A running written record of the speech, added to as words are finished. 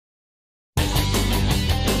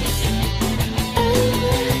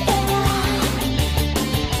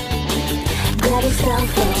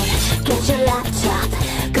cell phone, get your laptop,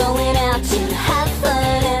 going out to have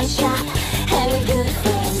fun and shop. Hang with good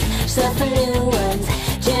friends, surf for new ones.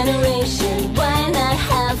 Generation, why not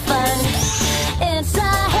have fun? It's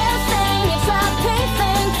a hair thing, it's a pay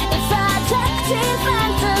thing, it's a tech teen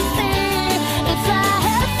fantasy. It's a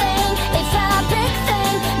hair thing, it's a big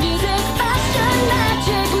thing. Music, fashion,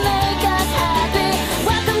 magic make us happy.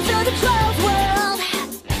 Welcome to the Trollz world.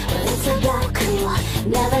 Well, it's about cool,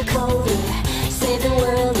 never colder. Save the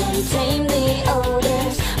world and tame the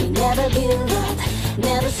odors. We never give up,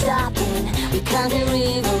 never stopping. We conquer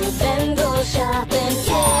evil, bend